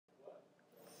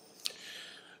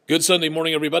Good Sunday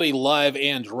morning, everybody. Live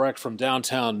and direct from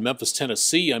downtown Memphis,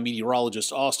 Tennessee. I'm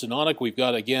meteorologist Austen Onek. We've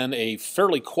got, again, a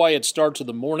fairly quiet start to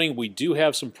the morning. We do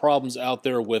have some problems out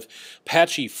there with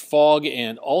patchy fog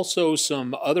and also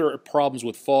some other problems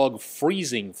with fog,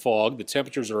 freezing fog. The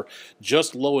temperatures are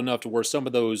just low enough to where some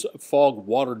of those fog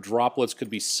water droplets could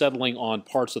be settling on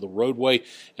parts of the roadway,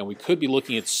 and we could be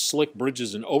looking at slick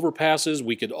bridges and overpasses.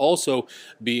 We could also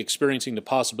be experiencing the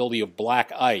possibility of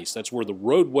black ice. That's where the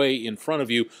roadway in front of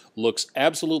you looks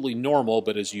absolutely normal,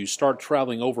 but as you start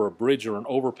traveling over a bridge or an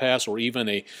overpass or even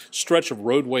a stretch of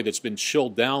roadway that's been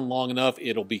chilled down long enough,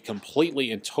 it'll be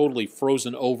completely and totally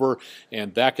frozen over,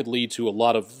 and that could lead to a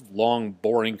lot of long,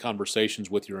 boring conversations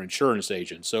with your insurance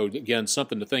agent. So again,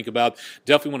 something to think about.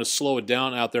 Definitely want to slow it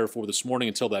down out there for this morning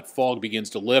until that fog begins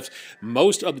to lift.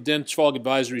 Most of the dense fog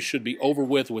advisories should be over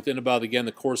within about, again,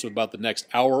 the course of about the next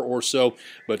hour or so,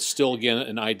 but still, again,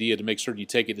 an idea to make sure you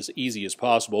take it as easy as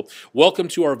possible. Welcome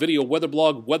to our video weather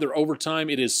blog, Weather Overtime.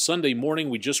 It is Sunday morning.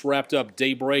 We just wrapped up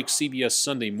daybreak. CBS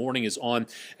Sunday Morning is on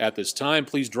at this time.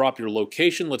 Please drop your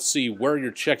location. Let's see where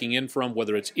you're checking in from,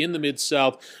 whether it's in the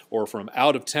Mid-South or from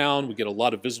out of town. We get a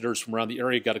lot of visitors from around the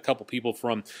area. Got a couple people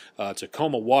from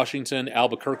Tacoma, Washington,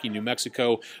 Albuquerque, New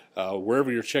Mexico,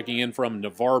 wherever you're checking in from.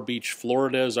 Navarre Beach,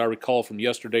 Florida, as I recall from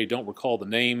yesterday. Don't recall the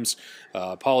names.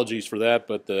 Apologies for that,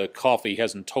 but the coffee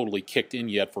hasn't totally kicked in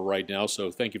yet for right now,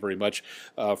 so thank you very much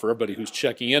for everybody who's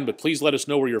checking in. But please let us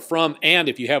know where you're from, and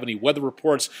if you have any weather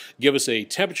reports, give us a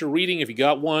temperature reading if you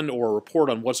got one, or a report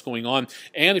on what's going on.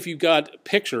 And if you've got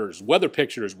pictures, weather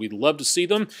pictures, we'd love to see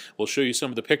them. We'll show you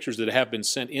some of the pictures that have been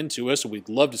sent in to us, and we'd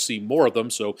love to see more of them,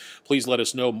 so please let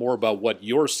us know more about what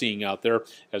you're seeing out there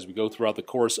as we go throughout the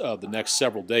course of the next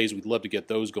several days. We'd love to get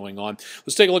those going on.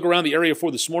 Let's take a look around the area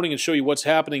for this morning and show you what's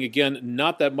happening. Again,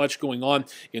 not that much going on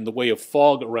in the way of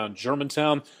fog around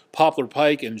Germantown, Poplar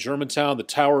Pike and Germantown, the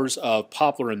towers of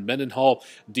Poplar and Mendenhall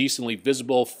decently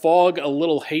visible. Fog a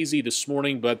little hazy this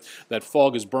morning, but that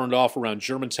fog is burned off around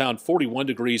Germantown. 41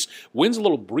 degrees. Winds a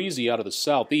little breezy out of the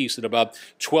southeast at about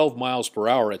 12 miles per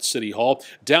hour at City Hall.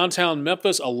 Downtown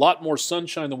Memphis, a lot more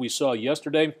sunshine than we saw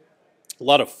yesterday. A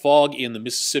lot of fog in the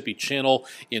Mississippi Channel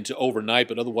into overnight,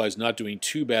 but otherwise not doing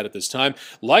too bad at this time.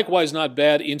 Likewise, not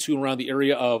bad into and around the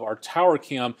area of our tower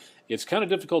cam. It's kind of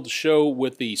difficult to show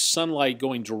with the sunlight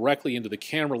going directly into the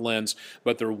camera lens,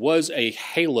 but there was a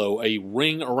halo, a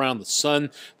ring around the sun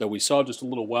that we saw just a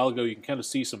little while ago. You can kind of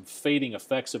see some fading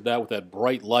effects of that with that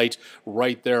bright light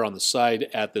right there on the side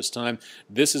at this time.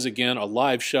 This is, again, a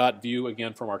live shot view,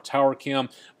 again, from our tower cam.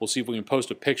 We'll see if we can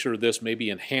post a picture of this, maybe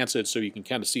enhance it so you can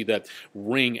kind of see that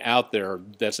ring out there.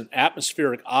 That's an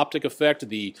atmospheric optic effect.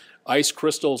 The ice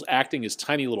crystals acting as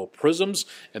tiny little prisms,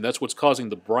 and that's what's causing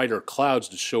the brighter clouds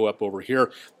to show up over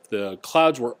here. The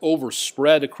clouds were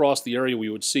overspread across the area. We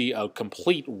would see a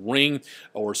complete ring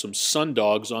or some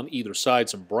sundogs on either side,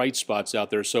 some bright spots out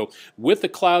there. So with the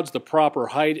clouds the proper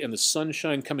height and the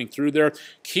sunshine coming through there,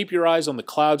 keep your eyes on the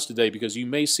clouds today because you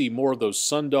may see more of those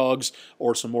sundogs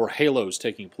or some more halos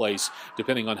taking place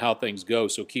depending on how things go.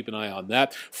 So keep an eye on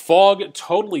that. Fog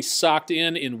totally socked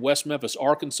in West Memphis,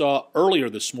 Arkansas earlier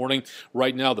this morning.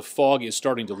 Right now the fog is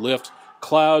starting to lift.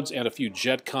 Clouds and a few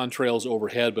jet contrails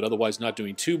overhead, but otherwise not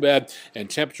doing too bad, and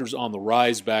temperatures on the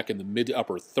rise back in the mid to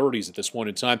upper 30s at this point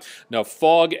in time. Now,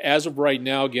 fog as of right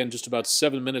now, again, just about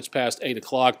 7 minutes past 8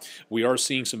 o'clock, we are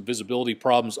seeing some visibility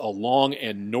problems along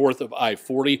and north of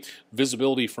I-40.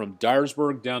 Visibility from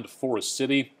Dyersburg down to Forest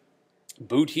City,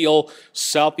 Boot Heel,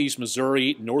 southeast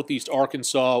Missouri, northeast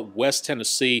Arkansas, west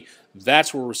Tennessee.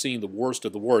 That's where we're seeing the worst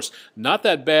of the worst. Not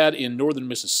that bad in northern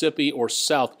Mississippi or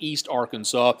southeast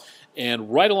Arkansas,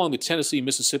 and right along the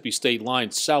Tennessee-Mississippi state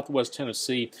line, southwest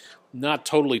Tennessee, not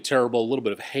totally terrible. A little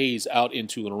bit of haze out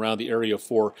into and around the area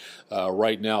for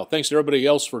right now. Thanks to everybody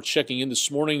else for checking in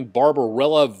this morning.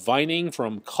 Barbarella Vining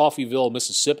from Coffeyville,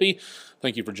 Mississippi.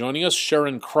 Thank you for joining us.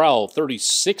 Sharon Crowell,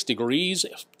 36 degrees,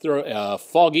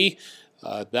 foggy.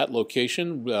 That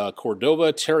location,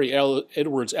 Cordova, Terry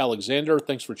Edwards Alexander,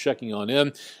 thanks for checking on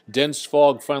in. Dense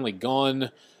fog finally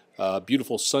gone.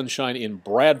 Beautiful sunshine in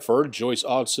Bradford. Joyce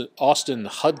Austin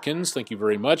Hudkins, thank you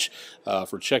very much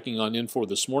for checking on in for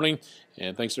this morning.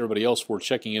 And thanks to everybody else for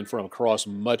checking in from across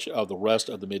much of the rest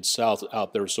of the Mid-South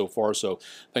out there so far. So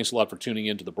thanks a lot for tuning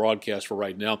in to the broadcast for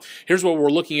right now. Here's what we're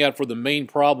looking at for the main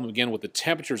problem, again, with the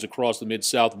temperatures across the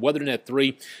Mid-South. WeatherNet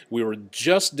 3, we were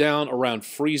just down around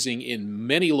freezing in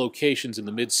many locations in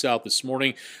the Mid-South this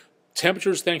morning.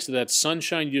 Temperatures, thanks to that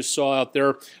sunshine you just saw out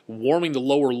there, warming the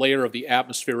lower layer of the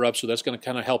atmosphere up, so that's going to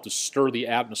kind of help to stir the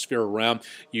atmosphere around.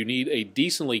 You need a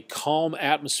decently calm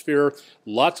atmosphere,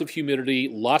 lots of humidity,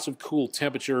 lots of cool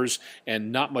temperatures,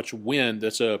 and not much wind.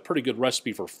 That's a pretty good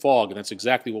recipe for fog, and that's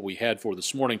exactly what we had for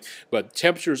this morning. But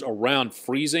temperatures around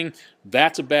freezing,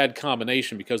 that's a bad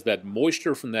combination because that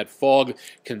moisture from that fog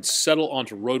can settle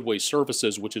onto roadway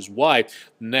surfaces, which is why the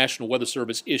National Weather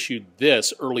Service issued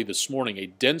this early this morning, a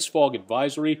dense fog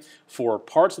advisory for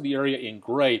parts of the area in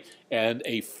gray and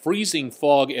a freezing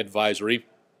fog advisory,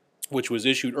 which was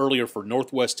issued earlier for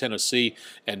northwest Tennessee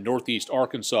and northeast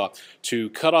Arkansas, to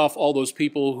cut off all those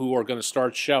people who are going to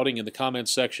start shouting in the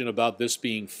comments section about this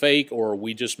being fake or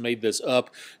we just made this up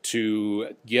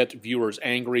to get viewers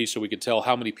angry so we could tell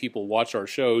how many people watch our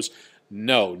shows.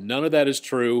 No, none of that is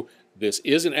true. This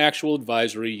is an actual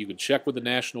advisory. You can check with the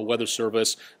National Weather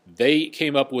Service. They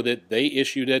came up with it. They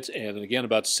issued it, and again,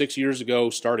 about 6 years ago,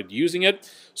 started using it.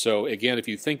 So again, if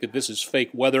you think that this is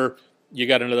fake weather, you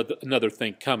got another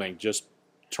thing coming. Just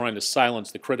trying to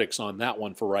silence the critics on that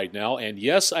one for right now. And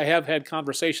yes, I have had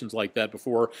conversations like that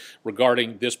before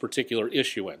regarding this particular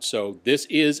issuance. So this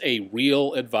is a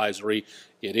real advisory.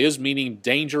 It is meaning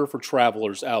danger for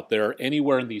travelers out there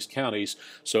anywhere in these counties.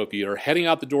 So if you're heading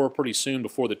out the door pretty soon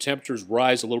before the temperatures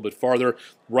rise a little bit farther,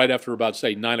 right after about,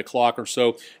 say, 9 o'clock or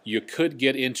so, you could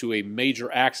get into a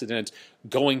major accident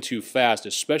going too fast,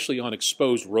 especially on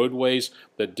exposed roadways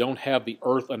that don't have the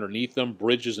earth underneath them,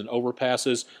 bridges and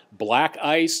overpasses. Black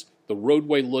ice, the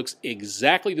roadway looks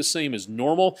exactly the same as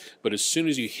normal, but as soon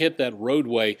as you hit that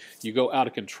roadway, you go out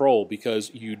of control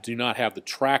because you do not have the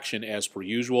traction as per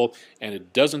usual, and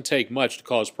it doesn't take much to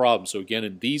cause problems. So again,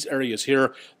 in these areas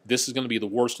here, this is going to be the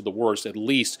worst of the worst, at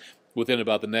least within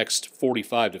about the next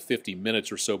 45 to 50 minutes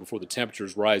or so before the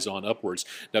temperatures rise on upwards.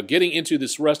 Now, getting into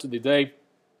this rest of the day,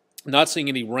 not seeing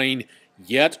any rain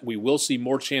yet. We will see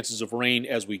more chances of rain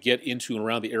as we get into and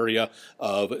around the area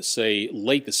of, say,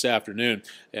 late this afternoon.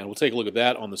 And we'll take a look at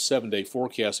that on the 7-day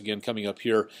forecast again coming up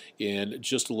here in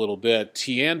just a little bit.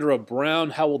 Tiandra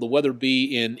Brown, how will the weather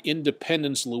be in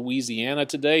Independence, Louisiana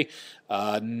today?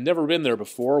 Never been there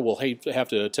before. We'll have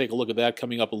to take a look at that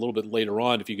coming up a little bit later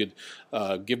on. If you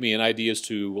could give me an idea as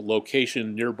to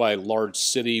location nearby large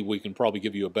city, we can probably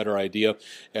give you a better idea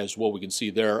as what we can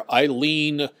see there.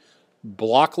 Eileen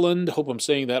Blockland, hope I'm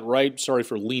saying that right. Sorry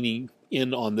for leaning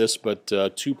in on this, but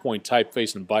 2-point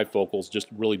typeface and bifocals just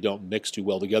really don't mix too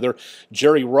well together.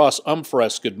 Jerry Ross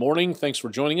Umfress, good morning. Thanks for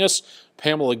joining us.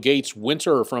 Pamela Gates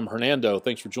Winter from Hernando,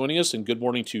 thanks for joining us. And good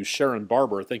morning to Sharon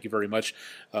Barber. Thank you very much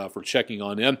for checking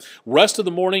on in. Rest of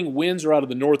the morning, winds are out of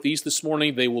the northeast this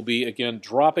morning. They will be, again,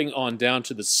 dropping on down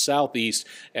to the southeast.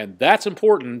 And that's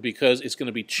important because it's going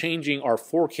to be changing our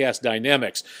forecast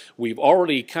dynamics. We've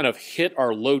already kind of hit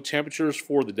our low temperatures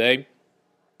for the day.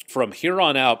 From here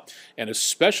on out, and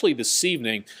especially this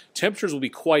evening, temperatures will be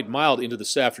quite mild into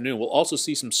this afternoon. We'll also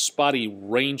see some spotty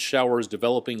rain showers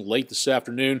developing late this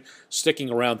afternoon, sticking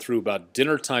around through about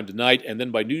dinner time tonight, and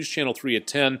then by News Channel 3 at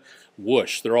 10,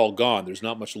 whoosh, they're all gone. There's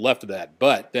not much left of that.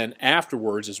 But then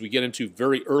afterwards, as we get into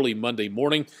very early Monday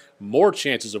morning, more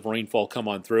chances of rainfall come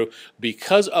on through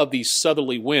because of these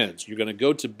southerly winds. You're going to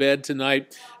go to bed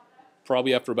tonight,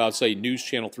 probably after about, say, News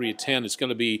Channel 3 at 10. It's going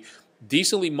to be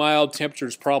decently mild,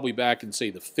 temperatures probably back in,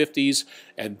 say, the 50s.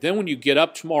 And then when you get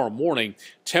up tomorrow morning,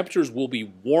 temperatures will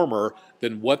be warmer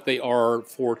than what they are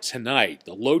for tonight.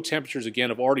 The low temperatures, again,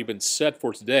 have already been set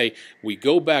for today. We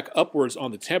go back upwards on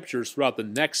the temperatures throughout the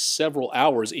next several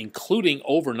hours, including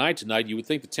overnight tonight. You would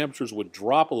think the temperatures would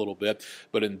drop a little bit,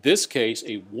 but in this case,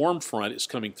 a warm front is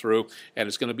coming through, and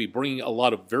it's going to be bringing a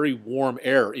lot of very warm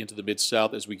air into the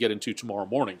Mid-South as we get into tomorrow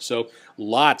morning. So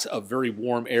lots of very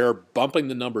warm air bumping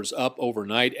the numbers up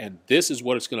overnight, and this is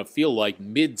what it's going to feel like,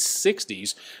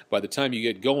 mid-60s by the time you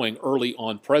get going early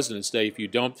on President's Day. If you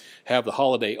don't have the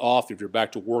holiday off, if you're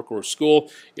back to work or school,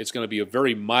 it's going to be a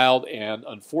very mild and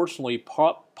unfortunately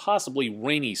possibly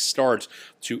rainy start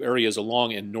to areas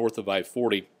along and north of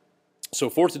I-40. So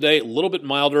for today, a little bit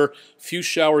milder, few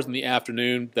showers in the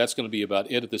afternoon. That's going to be about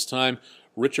it at this time.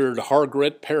 Richard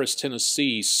Hargret, Paris,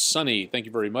 Tennessee, sunny. Thank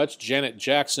you very much. Janet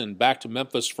Jackson, back to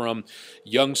Memphis from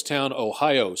Youngstown,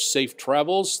 Ohio. Safe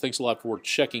travels. Thanks a lot for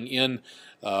checking in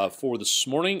for this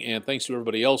morning, and thanks to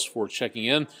everybody else for checking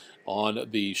in on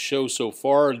the show so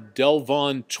far.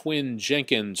 Delvon Twin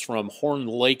Jenkins from Horn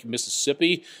Lake,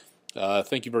 Mississippi.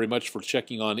 Thank you very much for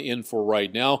checking on in for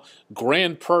right now.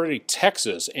 Grand Prairie,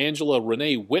 Texas, Angela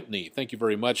Renee Whitney. Thank you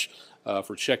very much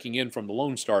for checking in from the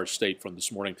Lone Star State from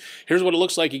this morning. Here's what it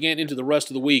looks like again into the rest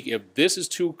of the week. If this is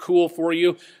too cool for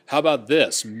you, how about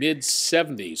this?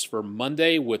 Mid-70s for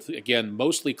Monday with, again,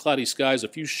 mostly cloudy skies, a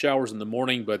few showers in the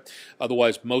morning, but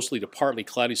otherwise mostly to partly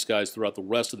cloudy skies throughout the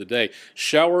rest of the day.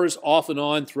 Showers off and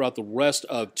on throughout the rest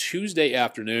of Tuesday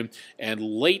afternoon and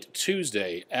late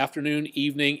Tuesday afternoon,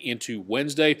 evening into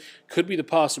Wednesday. Could be the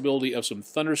possibility of some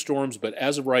thunderstorms, but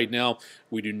as of right now,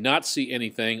 we do not see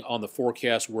anything on the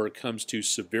forecast where it comes to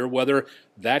severe weather.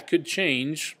 That could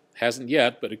change. Hasn't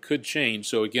yet, but it could change.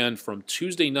 So again, from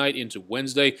Tuesday night into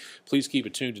Wednesday, please keep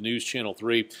it tuned to News Channel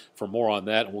 3 for more on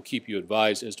that, and we'll keep you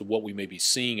advised as to what we may be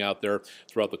seeing out there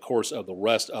throughout the course of the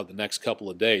rest of the next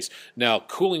couple of days. Now,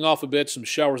 cooling off a bit, some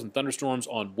showers and thunderstorms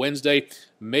on Wednesday,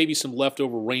 maybe some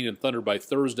leftover rain and thunder by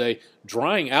Thursday,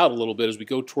 drying out a little bit as we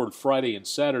go toward Friday and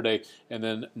Saturday, and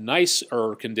then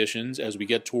nicer conditions as we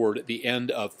get toward the end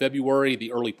of February,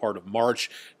 the early part of March.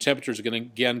 Temperatures are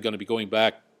going to be going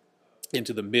back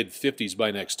into the mid-50s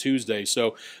by next Tuesday.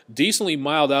 So decently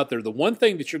mild out there. The one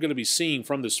thing that you're going to be seeing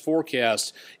from this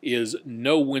forecast is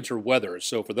no winter weather.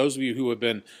 So for those of you who have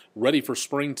been ready for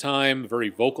springtime, very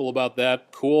vocal about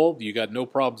that, cool. You got no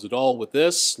problems at all with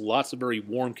this. Lots of very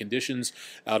warm conditions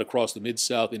out across the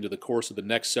Mid-South into the course of the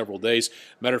next several days.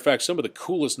 Matter of fact, some of the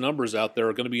coolest numbers out there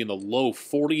are going to be in the low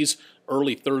 40s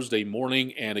early Thursday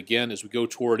morning. And again, as we go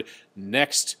toward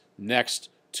next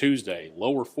Tuesday,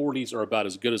 lower 40s are about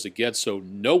as good as it gets, so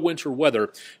no winter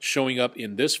weather showing up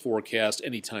in this forecast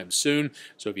anytime soon.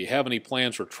 So if you have any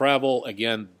plans for travel,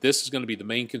 again, this is going to be the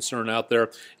main concern out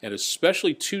there, and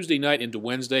especially Tuesday night into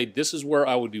Wednesday, this is where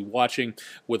I would be watching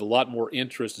with a lot more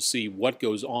interest to see what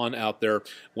goes on out there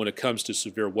when it comes to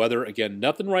severe weather. Again,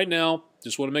 nothing right now.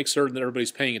 Just want to make certain that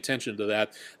everybody's paying attention to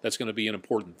that. That's going to be an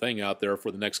important thing out there for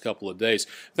the next couple of days.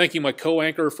 Thank you, my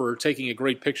co-anchor, for taking a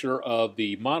great picture of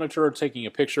the monitor, taking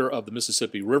a picture of the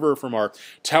Mississippi River from our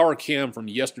tower cam from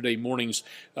yesterday morning's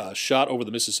shot over the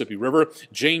Mississippi River.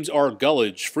 James R.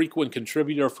 Gullidge, frequent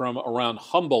contributor from around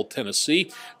Humboldt,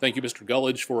 Tennessee. Thank you, Mr.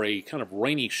 Gullidge, for a kind of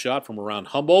rainy shot from around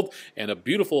Humboldt and a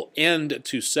beautiful end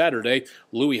to Saturday.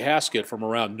 Louis Haskett from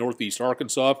around northeast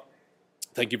Arkansas.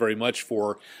 Thank you very much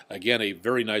for, again, a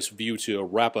very nice view to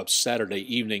wrap up Saturday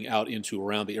evening out into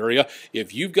around the area.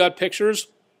 If you've got pictures,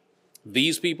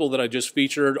 these people that I just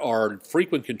featured are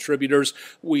frequent contributors.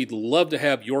 We'd love to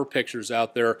have your pictures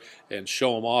out there and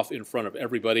show them off in front of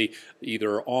everybody,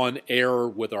 either on air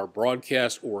with our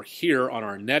broadcast or here on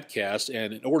our netcast.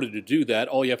 And in order to do that,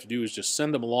 all you have to do is just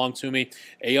send them along to me,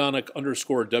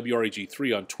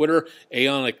 Aonic_WREG3 on Twitter,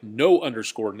 Aonic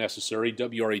no_necessary,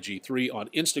 WREG3 on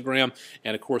Instagram,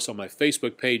 and of course on my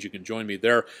Facebook page. You can join me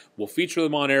there. We'll feature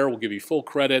them on air. We'll give you full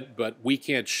credit, but we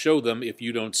can't show them if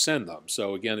you don't send them.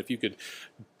 So again, if you could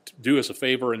do us a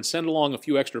favor and send along a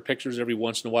few extra pictures every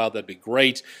once in a while, that'd be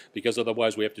great, because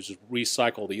otherwise we have to just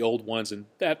recycle the old ones, and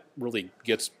that really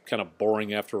gets kind of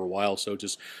boring after a while. So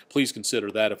just please consider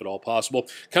that if at all possible.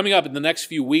 Coming up in the next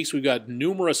few weeks, we've got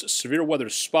numerous severe weather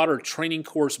spotter training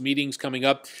course meetings coming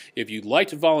up. If you'd like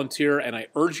to volunteer, and I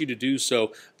urge you to do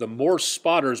so, the more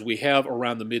spotters we have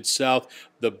around the Mid-South,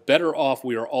 the better off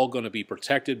we are all going to be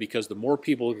protected, because the more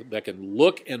people that can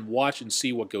look and watch and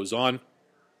see what goes on,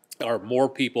 are more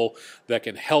people that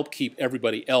can help keep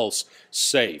everybody else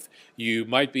safe. You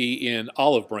might be in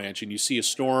Olive Branch and you see a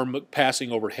storm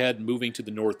passing overhead moving to the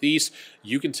northeast.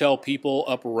 You can tell people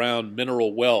up around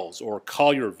Mineral Wells or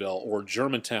Collierville or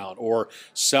Germantown or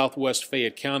southwest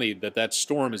Fayette County that that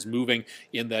storm is moving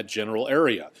in that general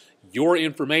area. Your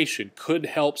information could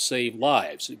help save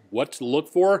lives. What to look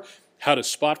for? How to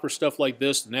spot for stuff like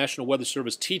this. The National Weather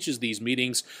Service teaches these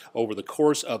meetings over the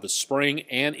course of the spring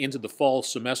and into the fall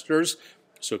semesters.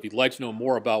 So if you'd like to know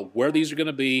more about where these are going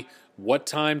to be, what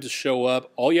time to show up,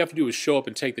 all you have to do is show up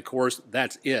and take the course.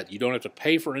 That's it. You don't have to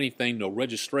pay for anything, no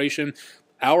registration.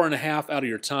 Hour and a half out of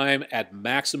your time at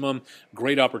maximum.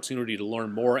 Great opportunity to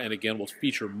learn more, and again, we'll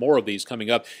feature more of these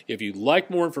coming up. If you'd like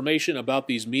more information about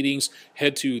these meetings,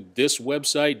 head to this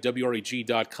website,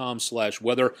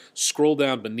 WREG.com/weather. Scroll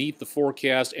down beneath the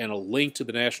forecast, and a link to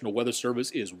the National Weather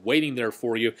Service is waiting there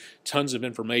for you. Tons of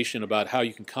information about how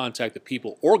you can contact the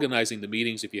people organizing the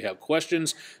meetings if you have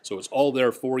questions, so it's all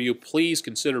there for you. Please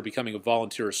consider becoming a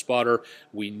volunteer spotter.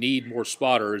 We need more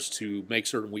spotters to make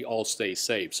certain we all stay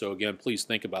safe. So again, please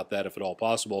think about that if at all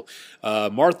possible.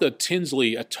 Martha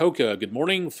Tinsley, Atoka, good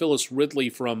morning. Phyllis Ridley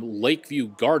from Lakeview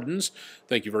Gardens,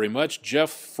 thank you very much. Jeff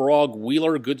Frog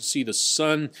Wheeler, good to see the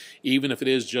sun, even if it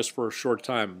is just for a short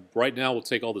time. Right now, we'll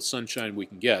take all the sunshine we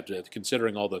can get,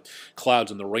 considering all the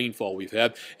clouds and the rainfall we've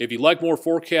had. If you'd like more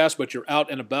forecasts, but you're out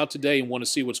and about today and want to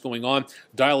see what's going on,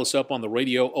 dial us up on the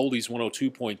radio, Oldies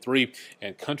 102.3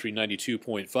 and Country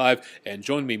 92.5, and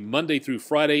join me Monday through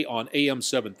Friday on AM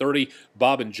 730.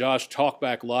 Bob and Josh talk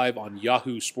back live on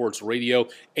Yahoo Sports Radio,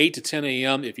 8 to 10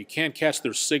 a.m. If you can't catch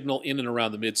their signal in and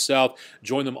around the Mid-South,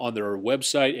 join them on their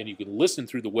website, and you can listen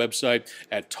through the website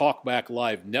at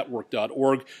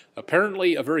talkbacklivenetwork.org.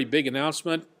 Apparently, a very big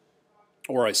announcement,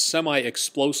 or a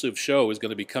semi-explosive show, is going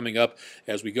to be coming up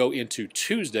as we go into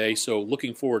Tuesday, so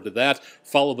looking forward to that.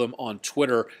 Follow them on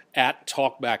Twitter at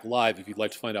TalkbackLive if you'd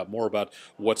like to find out more about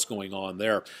what's going on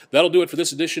there. That'll do it for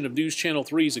this edition of News Channel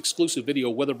 3's exclusive video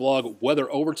weather blog,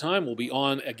 Weather Overtime. We'll be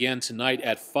on again tonight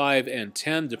at 5 and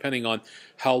 10, depending on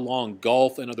how long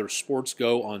golf and other sports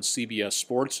go on CBS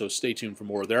Sports, so stay tuned for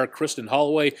more there. Kristen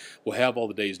Holloway will have all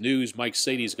the day's news. Mike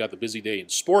Sadie's got the busy day in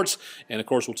sports, and of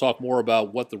course we'll talk more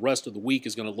about what the rest of the week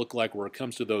is going to look like where it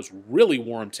comes to those really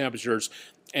warm temperatures,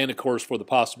 and of course for the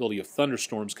possibility of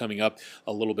thunderstorms coming up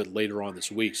a little bit later on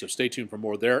this week. So stay tuned for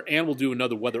more there, and we'll do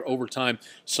another weather overtime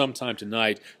sometime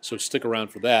tonight, so stick around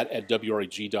for that at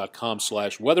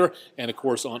WREG.com/weather, and of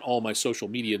course on all my social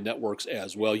media networks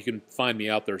as well. You can find me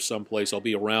out there someplace. I'll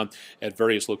be around at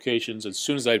various locations. As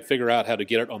soon as I figure out how to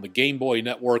get it on the Game Boy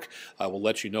network, I will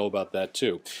let you know about that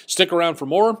too. Stick around for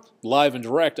more. Live and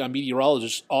direct, I'm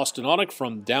meteorologist Austen Onek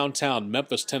from downtown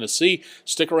Memphis, Tennessee.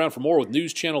 Stick around for more with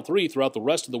News Channel 3 throughout the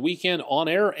rest of the weekend, on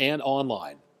air and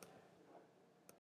online.